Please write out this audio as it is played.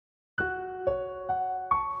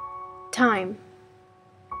Time.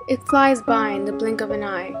 It flies by in the blink of an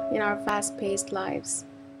eye in our fast-paced lives.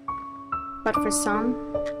 But for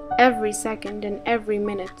some, every second and every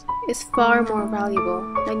minute is far more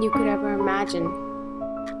valuable than you could ever imagine.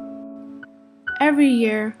 Every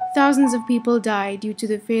year, thousands of people die due to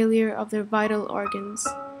the failure of their vital organs.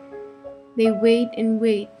 They wait and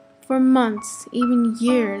wait for months, even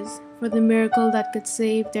years, for the miracle that could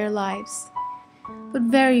save their lives. But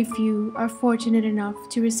very few are fortunate enough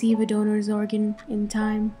to receive a donor's organ in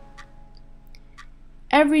time.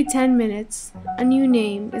 Every 10 minutes, a new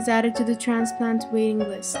name is added to the transplant waiting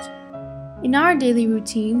list. In our daily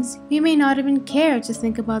routines, we may not even care to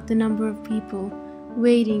think about the number of people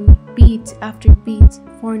waiting beat after beat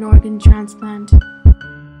for an organ transplant.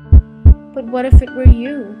 But what if it were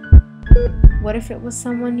you? What if it was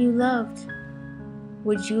someone you loved?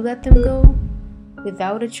 Would you let them go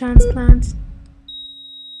without a transplant?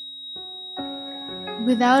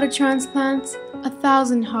 Without a transplant,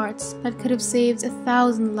 1,000 hearts that could have saved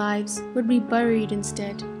 1,000 lives would be buried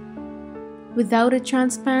instead. Without a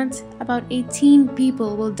transplant, about 18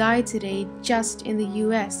 people will die today just in the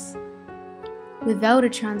US. Without a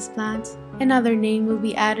transplant, another name will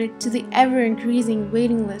be added to the ever-increasing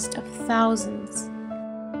waiting list of thousands.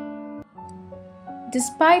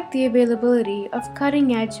 Despite the availability of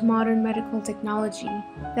cutting-edge modern medical technology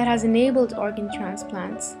that has enabled organ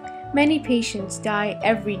transplants, many patients die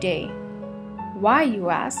every day. Why, you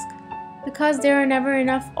ask? Because there are never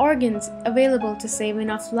enough organs available to save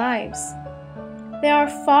enough lives. There are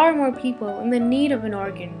far more people in the need of an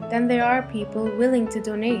organ than there are people willing to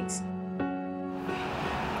donate.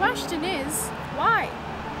 The question is, why?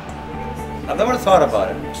 I've never thought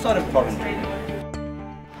about it. It's not important to me.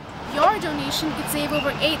 Your donation could save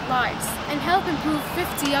over 8 lives and help improve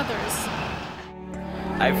 50 others.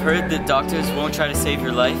 I've heard that doctors won't try to save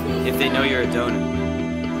your life if they know you're a donor.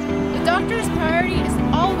 The doctor's priority is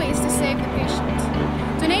always to save the patient.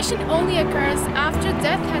 Donation only occurs after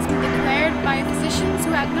death has been declared by physicians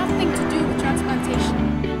who had nothing to do with transplantation.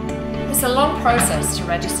 It's a long process to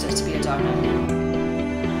register to be a donor.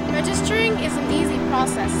 Registering is an easy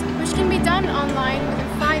process, which can be done online within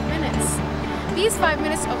 5 minutes. These 5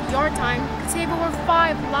 minutes of your time could save over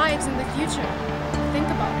 5 lives in the future. Think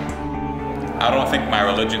about it. I don't think my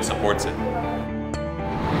religion supports it.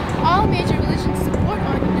 All major religions support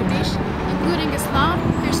organ donation, including Islam,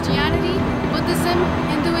 Christianity, Buddhism,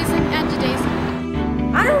 Hinduism, and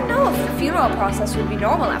Judaism. I don't know if the funeral process would be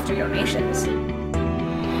normal after donations.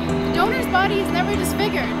 The donor's body is never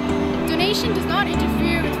disfigured. Donation does not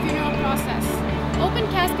interfere with the funeral process. Open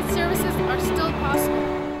casket services are still possible.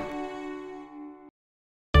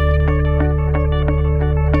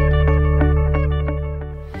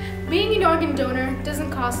 Being an organ donor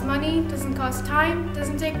doesn't cost money, doesn't cost time,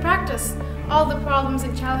 doesn't take practice. All the problems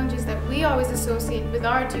and challenges that we always associate with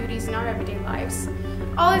our duties in our everyday lives.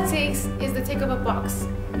 All it takes is the tick of a box,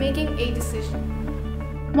 making a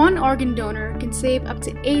decision. One organ donor can save up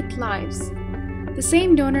to 8 lives. The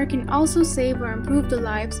same donor can also save or improve the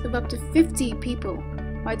lives of up to 50 people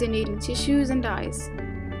by donating tissues and eyes.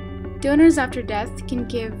 Donors after death can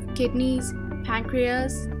give kidneys,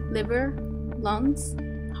 pancreas, liver, lungs,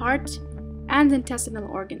 heart, and intestinal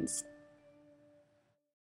organs.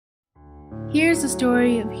 Here's the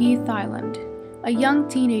story of Heath Island, a young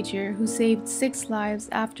teenager who saved 6 lives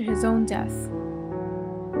after his own death.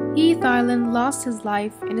 Heath Island lost his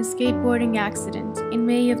life in a skateboarding accident in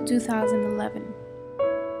May of 2011.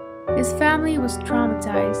 His family was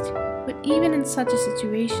traumatized, but even in such a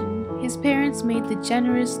situation, his parents made the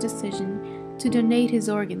generous decision to donate his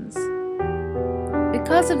organs.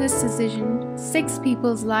 Because of this decision, 6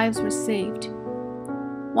 people's lives were saved.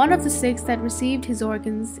 One of the 6 that received his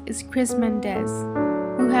organs is Chris Mendez,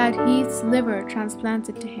 who had Heath's liver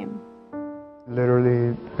transplanted to him.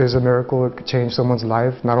 Literally, is a miracle. It could change someone's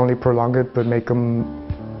life, not only prolong it, but make them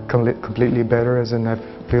completely better, as in I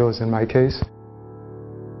feel is in my case.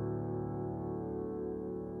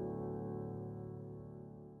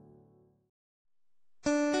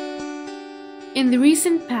 In the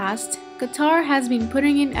recent past, Qatar has been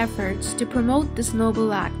putting in efforts to promote this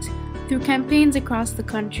noble act through campaigns across the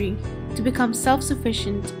country to become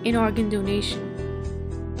self-sufficient in organ donation.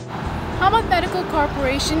 Hamad Medical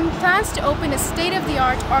Corporation plans to open a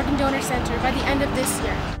state-of-the-art organ donor center by the end of this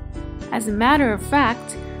year. As a matter of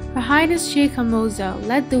fact, Her Highness Sheikh Hamoza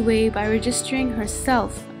led the way by registering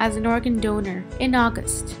herself as an organ donor in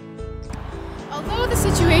August. Although the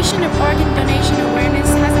situation of organ donation awareness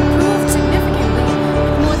has improved significantly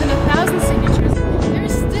with more than 1,000 signatures, there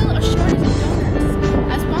is still a shortage of donors,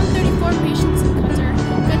 as 134 patients in Qatar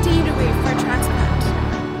continue to wait for a transplant.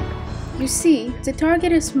 You see, to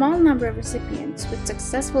target a small number of recipients with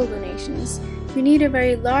successful donations, we need a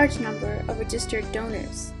very large number of registered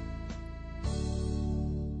donors.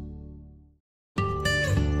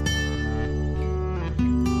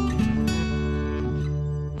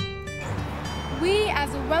 We,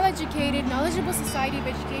 as a well-educated, knowledgeable society of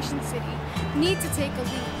Education City, need to take a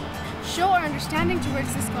lead, show our understanding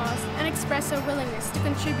towards this cause, and express our willingness to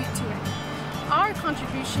contribute to it. Our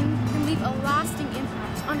contribution can leave a lasting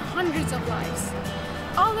impact on hundreds of lives.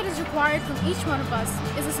 All that is required from each one of us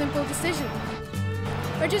is a simple decision.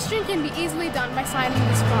 Registering can be easily done by signing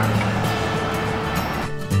this form.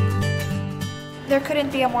 There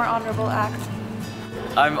couldn't be a more honorable act.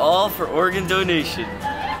 I'm all for organ donation.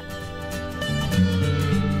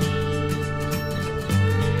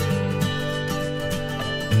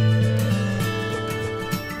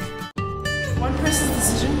 One person's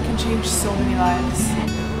decision can change so many lives.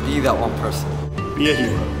 Be that one person. Be a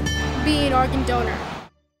hero. Be an organ donor.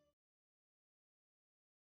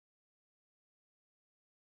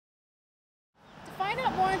 To find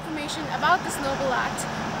out more information about this noble act,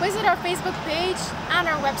 visit our Facebook page and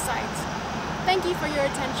our website. Thank you for your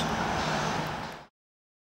attention.